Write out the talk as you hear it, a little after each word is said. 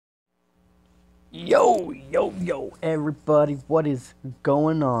Yo, everybody, what is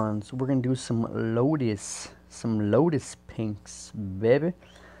going on? So we're gonna do some Lotus pinks, baby.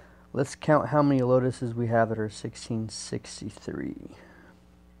 Let's count how many Lotuses we have that are 1663.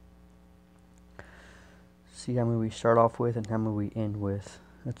 See how many we start off with and how many we end with.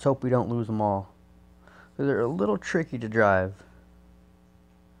 Let's hope we don't lose them all. They're a little tricky to drive.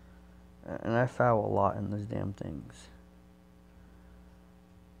 And I foul a lot in those damn things.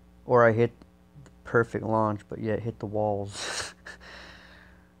 Or I hit perfect launch, but yet hit the walls.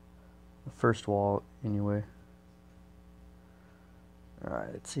 The first wall, anyway.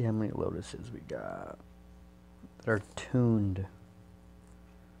 Alright, let's see how many Lotuses we got that are tuned.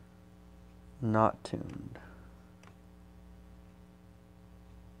 Not tuned.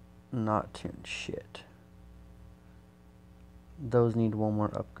 Not tuned. Shit. Those need one more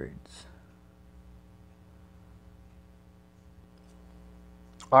upgrades.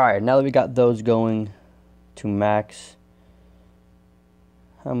 Alright, now that we got those going to max,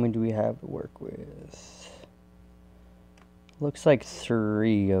 how many do we have to work with? Looks like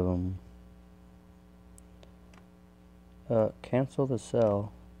 3 of them. Cancel the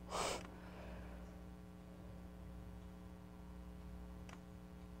sell.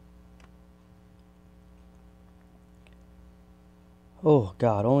 Oh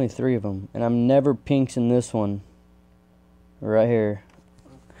god, only 3 of them. And I'm never pinks in this one. Right here.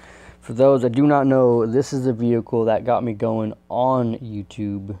 For those that do not know, this is the vehicle that got me going on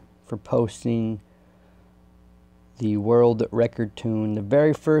YouTube for posting the world record tune. The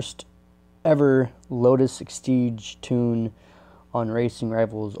very first ever Lotus Extige tune on Racing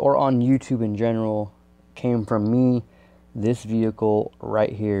Rivals or on YouTube in general came from me. This vehicle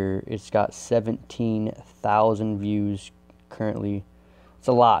right here, it's got 17,000 views currently. It's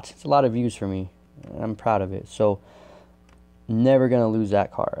a lot. It's a lot of views for me. I'm proud of it. So never gonna lose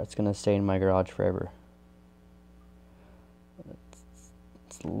that car. It's gonna stay in my garage forever.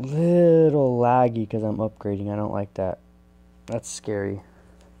 It's a little laggy because I'm upgrading. I don't like that. That's scary.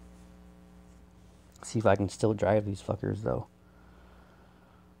 See if I can still drive these fuckers though.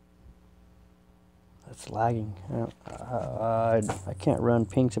 That's lagging. I can't run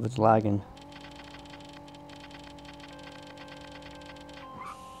pinks if it's lagging.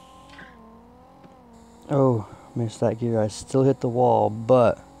 Oh, missed that gear. I still hit the wall,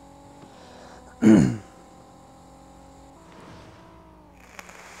 but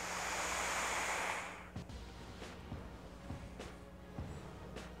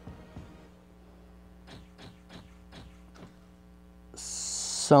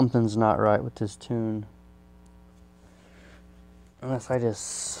something's not right with this tune. Unless I just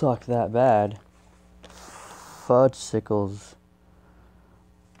suck that bad. Fudge sickles.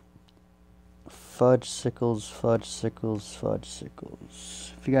 Fudge sickles, fudge sickles, fudge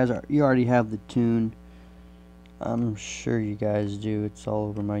sickles. If you guys you already have the tune, I'm sure you guys do. It's all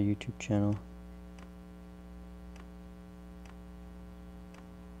over my YouTube channel.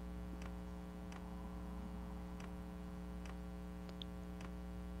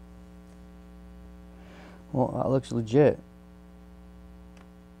 Well, that looks legit.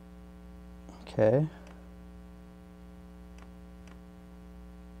 Okay.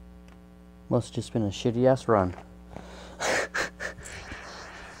 Must have just been a shitty ass run.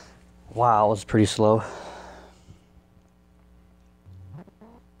 Wow, it was pretty slow.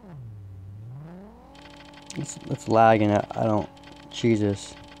 It's lagging. I don't.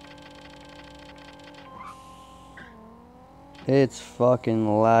 Jesus. It's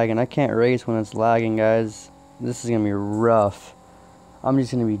fucking lagging. I can't race when it's lagging, guys. This is gonna be rough. I'm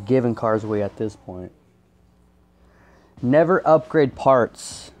just gonna be giving cars away at this point. Never upgrade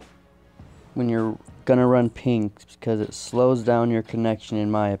parts when you're gonna run pinks because it slows down your connection, in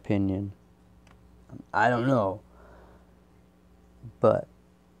my opinion. I don't know, but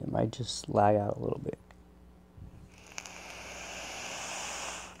it might just lag out a little bit.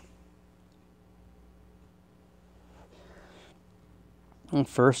 And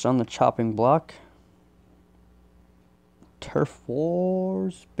first on the chopping block, Turf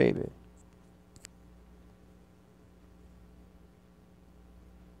Wars, baby.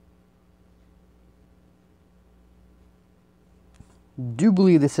 Do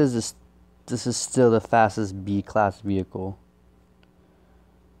believe this is still the fastest B-class vehicle.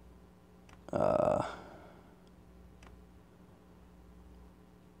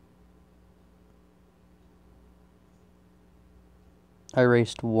 I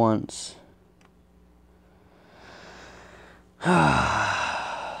raced once.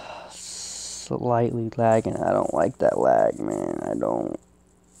 Slightly lagging. I don't like that lag, man. I don't.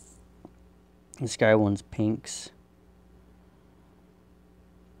 This guy wants pinks.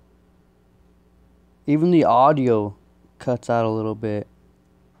 Even the audio cuts out a little bit.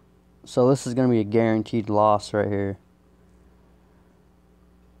 So this is going to be a guaranteed loss right here.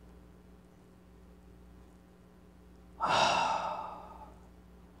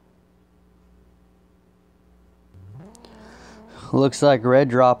 Looks like Red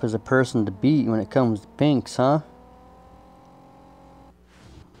Drop is a person to beat when it comes to pinks, huh?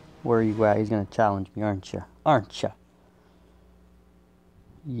 Where are you at? He's going to challenge me, aren't you? Aren't you?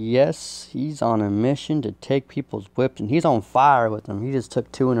 Yes, he's on a mission to take people's whips, and he's on fire with them. He just took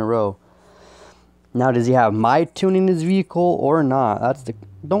 2 in a row. Now, does he have my tuning his vehicle or not? That's the...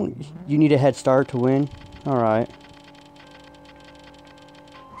 Don't you need a head start to win? Alright.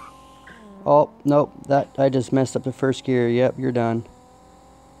 Oh, nope. I just messed up the first gear. Yep, you're done.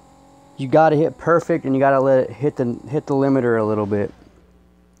 You gotta hit perfect, and you gotta let it hit the limiter a little bit.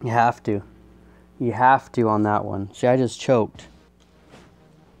 You have to. You have to on that one. See, I just choked.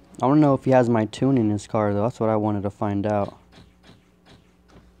 I don't know if he has my tune in his car, though. That's what I wanted to find out.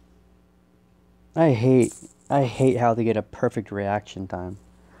 I hate how they get a perfect reaction time.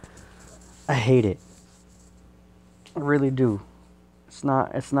 I hate it. I really do. It's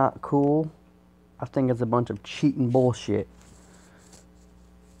not cool. I think it's a bunch of cheating bullshit.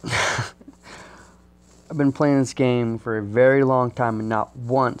 I've been playing this game for a very long time, and not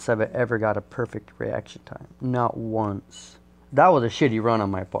once have I ever got a perfect reaction time. Not once. That was a shitty run on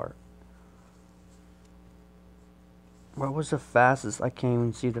my part. What was the fastest? I can't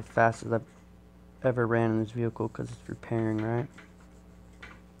even see the fastest I've ever ran in this vehicle because it's repairing, right?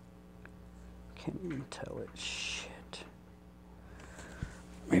 Can't even tell it. Shit.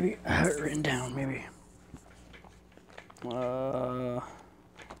 Maybe I have it written down, maybe.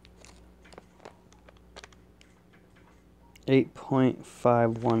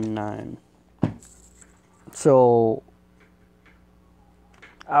 8.519. So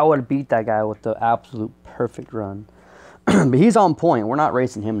I would have beat that guy with the absolute perfect run. But he's on point. We're not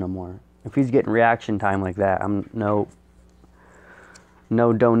racing him no more. If he's getting reaction time like that, no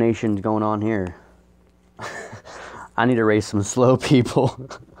donations going on here. I need to race some slow people.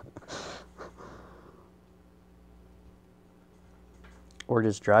 Or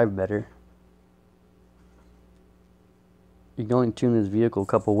just drive better. You can only tune this vehicle a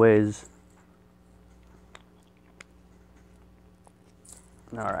couple ways.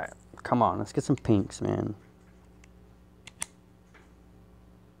 Alright, come on, let's get some pinks, man.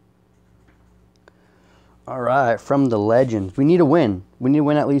 Alright, from the legends. We need a win. We need to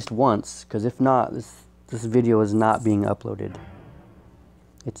win at least once, because if not, this video is not being uploaded.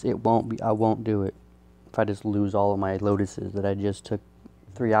 It won't be. I won't do it if I just lose all of my Lotuses that I just took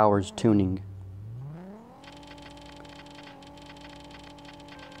 3 hours tuning.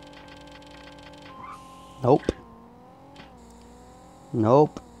 Nope.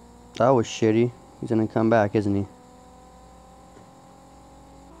 Nope. That was shitty. He's gonna come back, isn't he?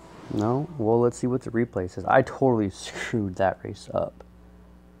 No? Well, let's see what the replay says. I totally screwed that race up.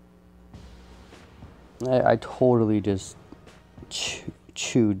 I totally just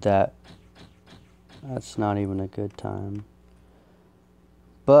chewed that. That's not even a good time.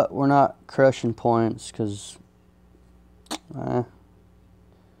 But we're not crushing points because...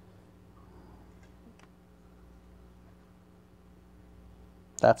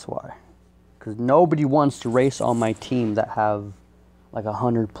 That's why. Because nobody wants to race on my team that have like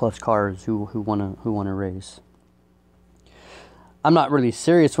 100+ cars who wanna race. I'm not really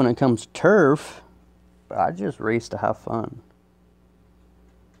serious when it comes to turf, but I just race to have fun.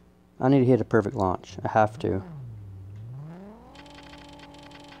 I need to hit a perfect launch. I have to.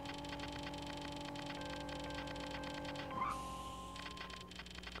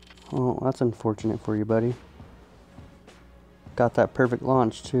 Oh, that's unfortunate for you, buddy. Got that perfect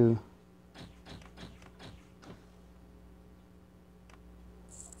launch too.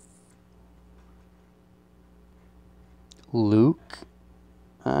 Luke?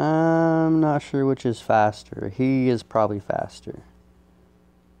 I'm not sure which is faster. He is probably faster.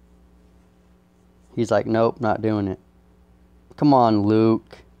 He's like, nope, not doing it. Come on,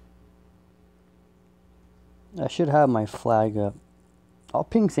 Luke. I should have my flag up. I'll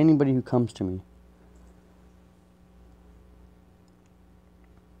pinks anybody who comes to me.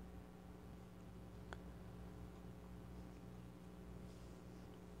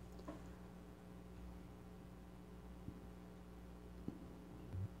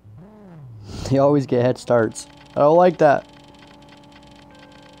 They always get head starts. I don't like that.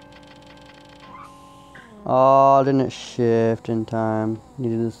 Oh, didn't it shift in time?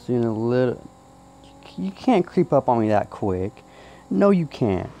 Needed to see a little. You can't creep up on me that quick. No, you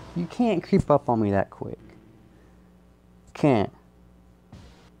can't. You can't creep up on me that quick. Can't.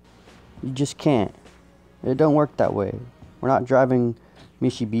 You just can't. It don't work that way. We're not driving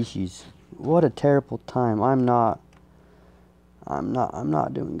Mitsubishis. What a terrible time. I'm not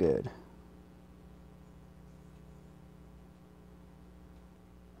doing good.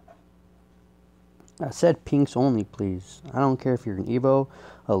 I said pinks only, please. I don't care if you're an Evo,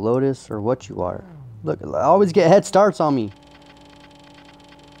 a Lotus, or what you are. Look, I always get head starts on me.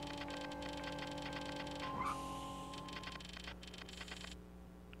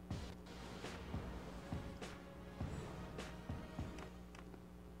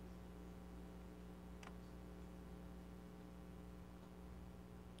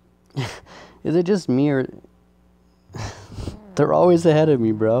 Is it just me or... They're always ahead of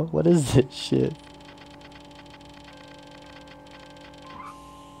me, bro. What is this shit?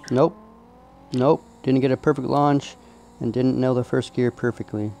 Nope. Nope. Didn't get a perfect launch and didn't nail the first gear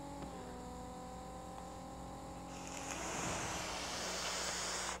perfectly.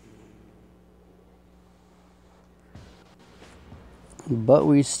 But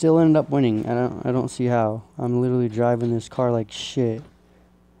we still ended up winning. I don't see how. I'm literally driving this car like shit.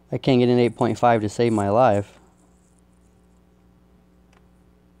 I can't get an 8.5 to save my life.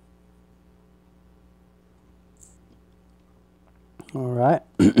 Alright.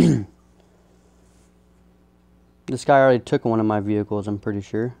 This guy already took one of my vehicles, I'm pretty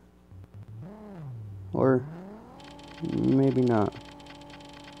sure. Or maybe not.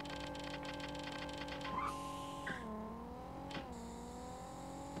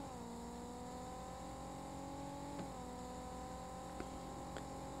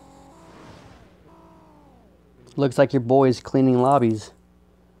 Looks like your boy's cleaning lobbies.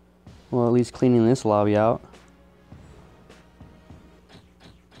 Well, at least cleaning this lobby out.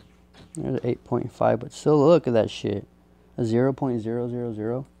 There's an 8.5, but still look at that shit. A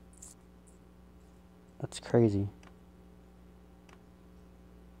 0.000. That's crazy.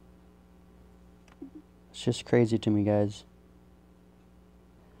 It's just crazy to me, guys.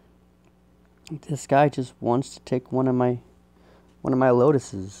 This guy just wants to take one of my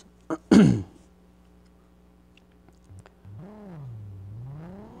Lotuses.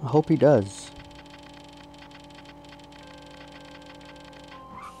 I hope he does.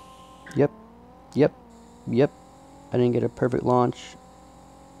 Yep. I didn't get a perfect launch.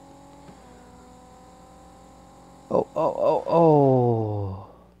 Oh.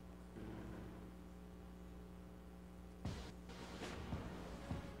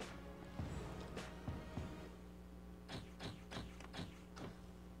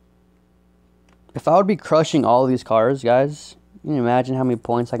 If I would be crushing all of these cars, guys, can you imagine how many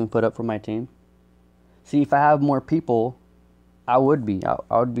points I can put up for my team? See, if I have more people, I would be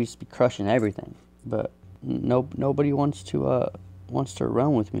crushing everything. But nobody wants to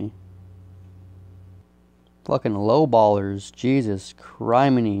run with me. Fucking low ballers, Jesus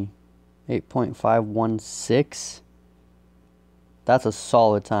criminy. 8.516. That's a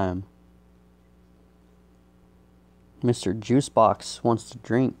solid time. Mr. Juicebox wants to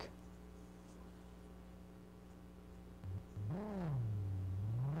drink.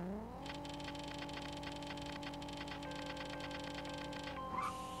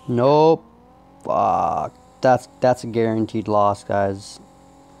 Nope. Fuck. That's a guaranteed loss, guys.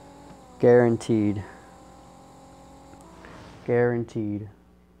 Guaranteed. You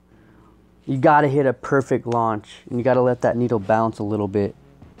gotta hit a perfect launch, and you gotta let that needle bounce a little bit.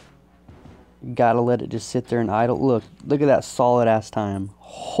 You gotta let it just sit there and idle. Look at that solid ass time.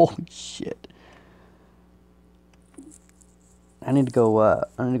 Holy shit. I need to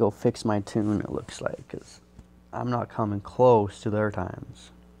go fix my tune, it looks like, because I'm not coming close to their times.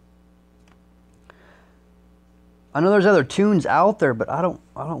 I know there's other tunes out there, but I don't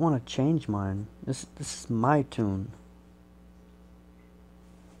want to change mine. This is my tune.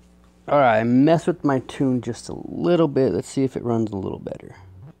 Alright, I messed with my tune just a little bit. Let's see if it runs a little better.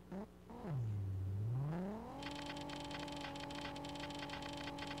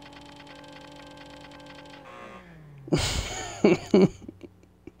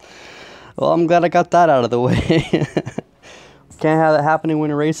 Well, I'm glad I got that out of the way. Can't have that happening when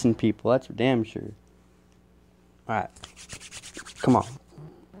you're racing people. That's for damn sure. Alright. Come on.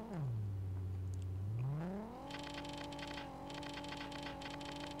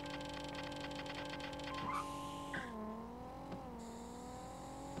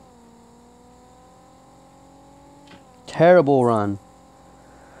 Terrible run.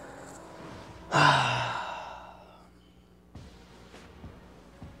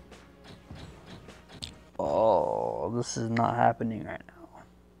 Oh, this is not happening right now.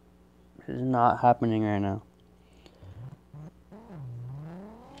 This is not happening right now.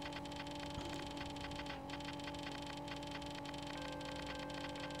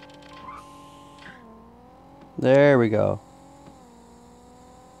 There we go.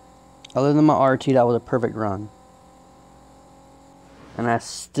 Other than my RT, that was a perfect run. And I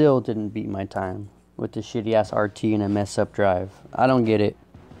still didn't beat my time with the shitty ass RT and a mess up drive. I don't get it.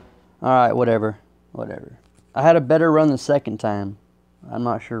 Alright, whatever. Whatever. I had a better run the second time. I'm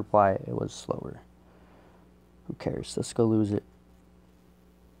not sure why it was slower. Who cares? Let's go lose it.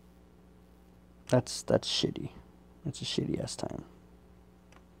 That's shitty. That's a shitty ass time.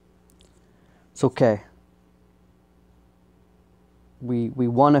 It's okay. We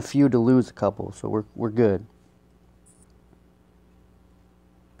won a few to lose a couple, so we're good.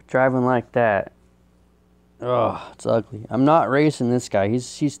 But driving like that, ugh, it's ugly. I'm not racing this guy.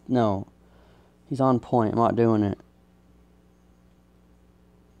 He's on point. I'm not doing it.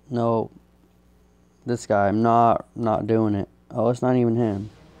 No, this guy. I'm not doing it. Oh, it's not even him.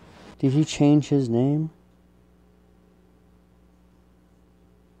 Did he change his name?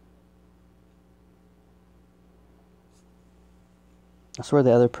 I swear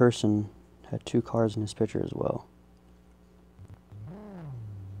the other person had 2 cars in his picture as well.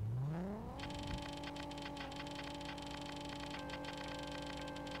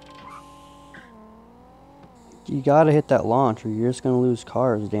 You gotta hit that launch or you're just gonna lose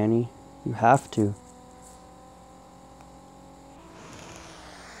cars, Danny. You have to.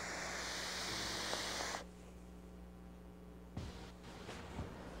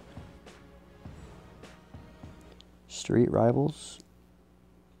 Street rivals.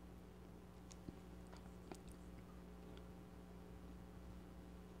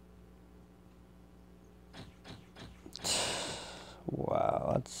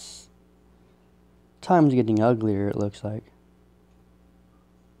 Wow, that's... Time's getting uglier, it looks like.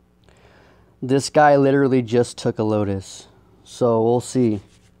 This guy literally just took a Lotus. So, we'll see.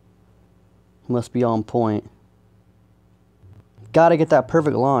 He must be on point. Gotta get that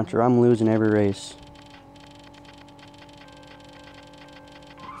perfect launch or I'm losing every race.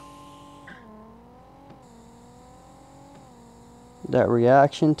 That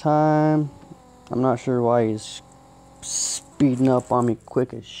reaction time. I'm not sure why he's speeding up on me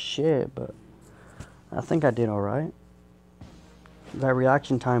quick as shit, but I think I did alright. That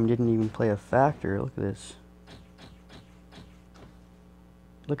reaction time didn't even play a factor. Look at this.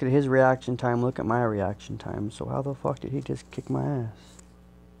 Look at his reaction time, look at my reaction time. So how the fuck did he just kick my ass?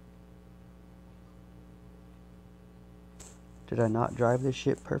 Did I not drive this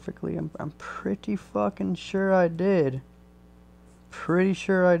shit perfectly? I'm pretty fucking sure I did. Pretty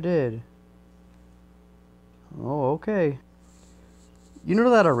sure I did. Oh, okay. You know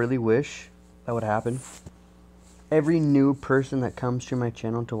that I really wish that would happen? Every new person that comes to my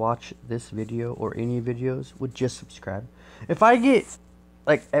channel to watch this video or any videos would just subscribe. If I get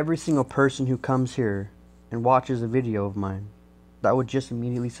like every single person who comes here and watches a video of mine that would just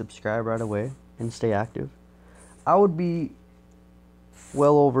immediately subscribe right away and stay active, I would be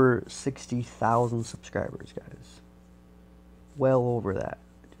well over 60,000 subscribers, guys. Well over that.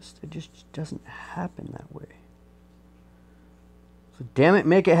 It just doesn't happen that way. So damn it,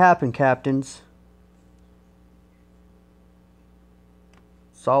 make it happen, captains.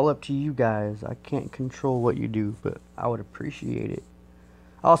 It's all up to you guys. I can't control what you do, but I would appreciate it.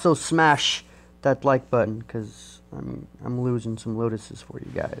 Also, smash that like button, because I'm losing some Lotuses for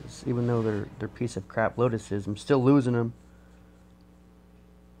you guys. Even though they're piece of crap Lotuses, I'm still losing them.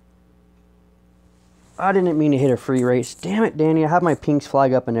 I didn't mean to hit a free race. Damn it, Danny. I have my pinks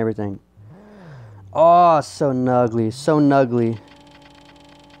flag up and everything. Oh, so nuggly. So nuggly.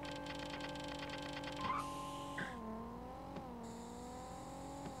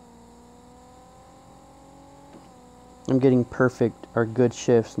 I'm getting perfect or good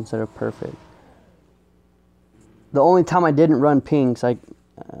shifts instead of perfect. The only time I didn't run pinks, I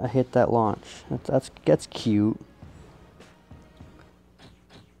hit that launch. That's cute.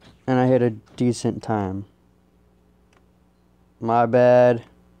 And I hit a decent time. My bad.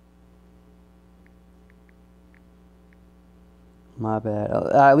 My bad.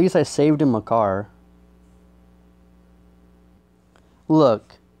 At least I saved him a car.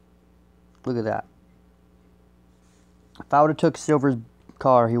 Look. Look at that. If I would have took Silver's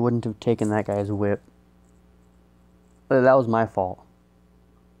car, he wouldn't have taken that guy's whip. But that was my fault.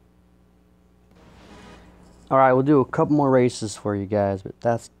 Alright, we'll do a couple more races for you guys, but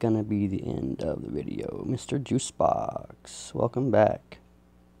that's gonna be the end of the video. Mr. Juicebox, welcome back.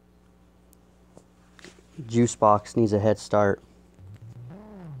 Juicebox needs a head start.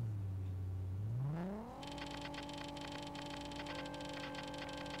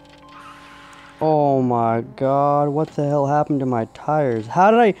 Oh my god, what the hell happened to my tires?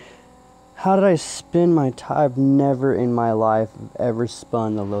 How did I spin my tire? I've never in my life ever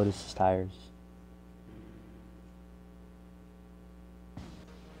spun the Lotus tires.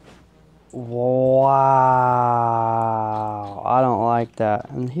 Wow. I don't like that.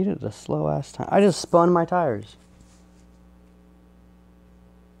 And he did a slow ass time. I just spun my tires.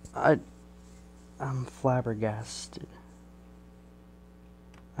 I'm flabbergasted.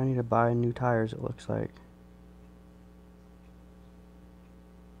 I need to buy new tires, it looks like.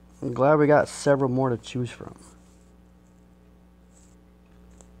 I'm glad we got several more to choose from.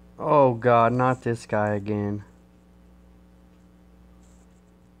 Oh God, not this guy again.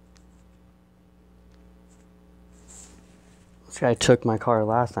 This guy took my car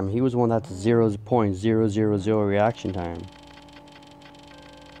last time. He was the one that's 0.000 reaction time.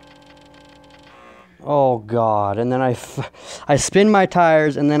 Oh God, and then I spin my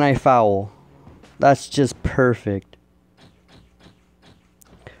tires and then I foul. That's just perfect.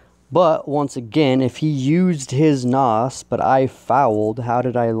 But once again, if he used his NOS, but I fouled, how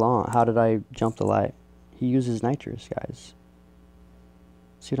did I jump the light? He uses nitrous, guys.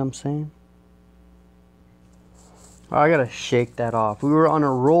 See what I'm saying? Oh, I gotta shake that off. We were on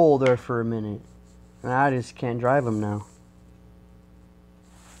a roll there for a minute, and I just can't drive him now.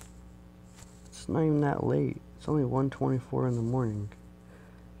 It's not even that late. It's only 1:24 in the morning.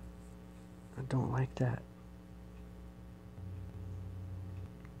 I don't like that.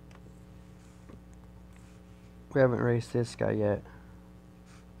 We haven't raced this guy yet.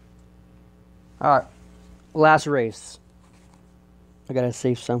 Alright. Last race. I gotta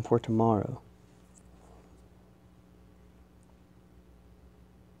save some for tomorrow.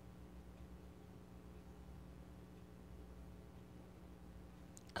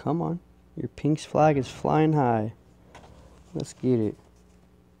 Come on. Your Pink's flag is flying high. Let's get it.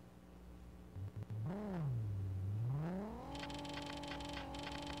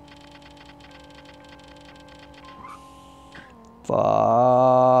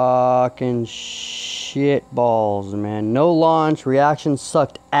 Fucking shit balls, man. No launch. Reaction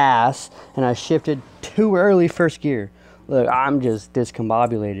sucked ass. And I shifted too early first gear. Look, I'm just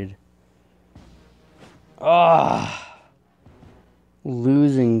discombobulated. Ah.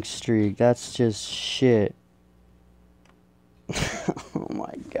 Losing streak. That's just shit. Oh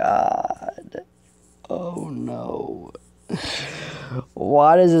my God. Oh no.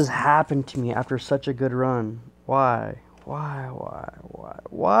 Why does this happen to me after such a good run? Why?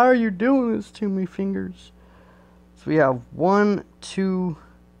 Why are you doing this to me, fingers? So we have 1, 2,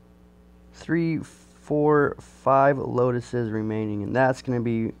 3, 4, 5 Lotuses remaining, and that's gonna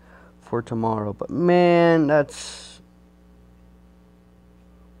be for tomorrow. But man, that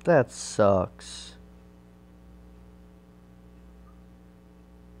sucks.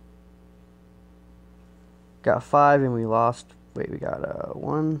 Got 5 and we lost. Wait, we got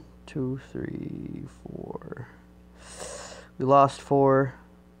 1, 2, 3, 4. We lost 4.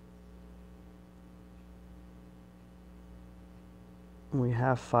 And we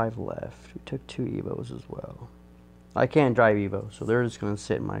have 5 left. We took 2 Evos as well. I can't drive Evo, so they're just going to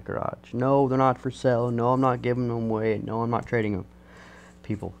sit in my garage. No, they're not for sale. No, I'm not giving them away. No, I'm not trading them.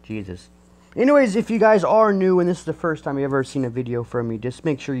 People, Jesus. Anyways, if you guys are new and this is the first time you've ever seen a video from me, just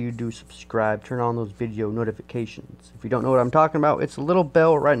make sure you do subscribe. Turn on those video notifications. If you don't know what I'm talking about, it's a little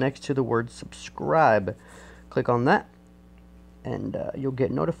bell right next to the word subscribe. Click on that, and you'll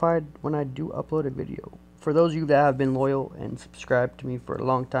get notified when I do upload a video. For those of you that have been loyal and subscribed to me for a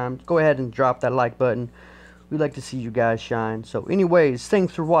long time, go ahead and drop that like button. We'd like to see you guys shine. So anyways,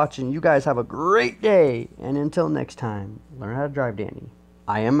 thanks for watching. You guys have a great day. And until next time, learn how to drive Danny.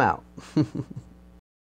 I am out.